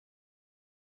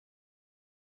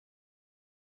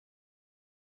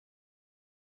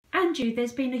Andrew,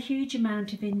 there's been a huge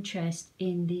amount of interest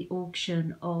in the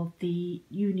auction of the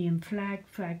Union flag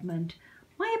fragment.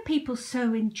 Why are people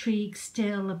so intrigued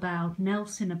still about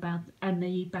Nelson and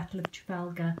the Battle of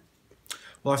Trafalgar?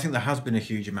 Well, I think there has been a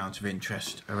huge amount of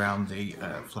interest around the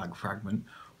flag fragment.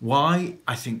 Why?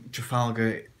 I think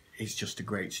Trafalgar is just a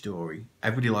great story.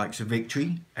 Everybody likes a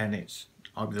victory, and it's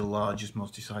arguably the largest,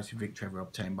 most decisive victory ever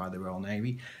obtained by the Royal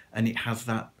Navy, and it has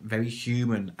that very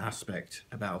human aspect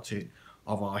about it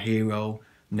of our hero,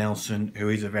 Nelson, who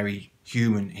is a very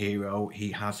human hero.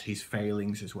 He has his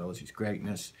failings as well as his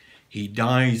greatness. He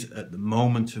dies at the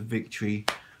moment of victory,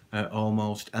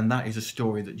 almost, and that is a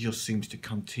story that just seems to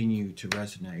continue to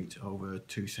resonate over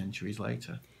 2 centuries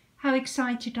later. How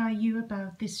excited are you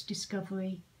about this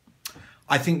discovery?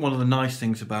 I think one of the nice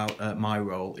things about my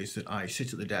role is that I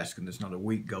sit at the desk and there's not a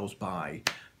week goes by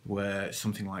where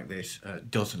something like this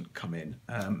doesn't come in.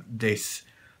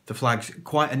 The flags,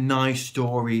 quite a nice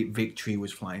story. Victory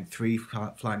was flying 3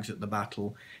 flags at the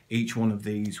battle. Each one of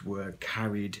these were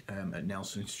carried at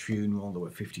Nelson's funeral. There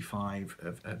were 55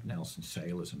 of Nelson's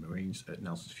sailors and Marines at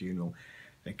Nelson's funeral.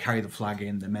 They carry the flag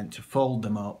in, they're meant to fold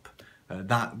them up.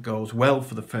 That goes well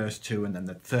for the first 2, and then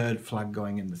the 3rd flag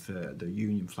going in, the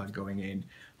Union flag going in,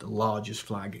 the largest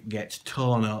flag gets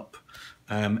torn up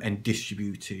and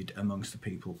distributed amongst the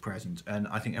people present. And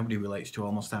I think everybody relates to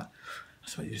almost that, I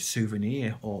suppose, a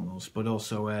souvenir almost, but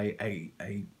also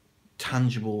a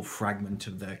tangible fragment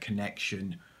of their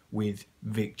connection with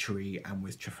victory and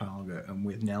with Trafalgar and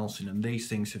with Nelson. And these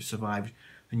things have survived,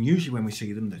 and usually when we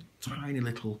see them, they're tiny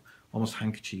little, almost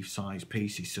handkerchief-sized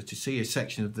pieces. So to see a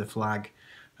section of the flag,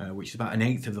 which is about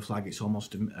 1/8 of the flag, it's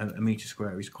almost a metre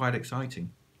square, is quite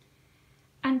exciting.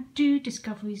 And do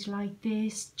discoveries like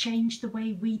this change the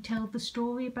way we tell the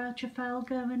story about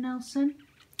Trafalgar and Nelson?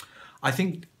 I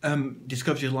think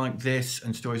discoveries like this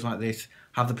and stories like this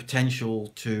have the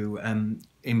potential to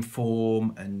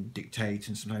inform and dictate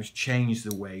and sometimes change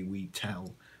the way we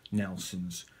tell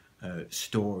Nelson's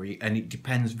story, and it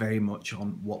depends very much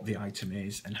on what the item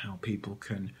is and how people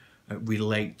can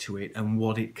relate to it and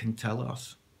what it can tell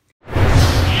us.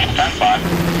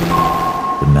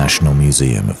 The National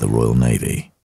Museum of the Royal Navy.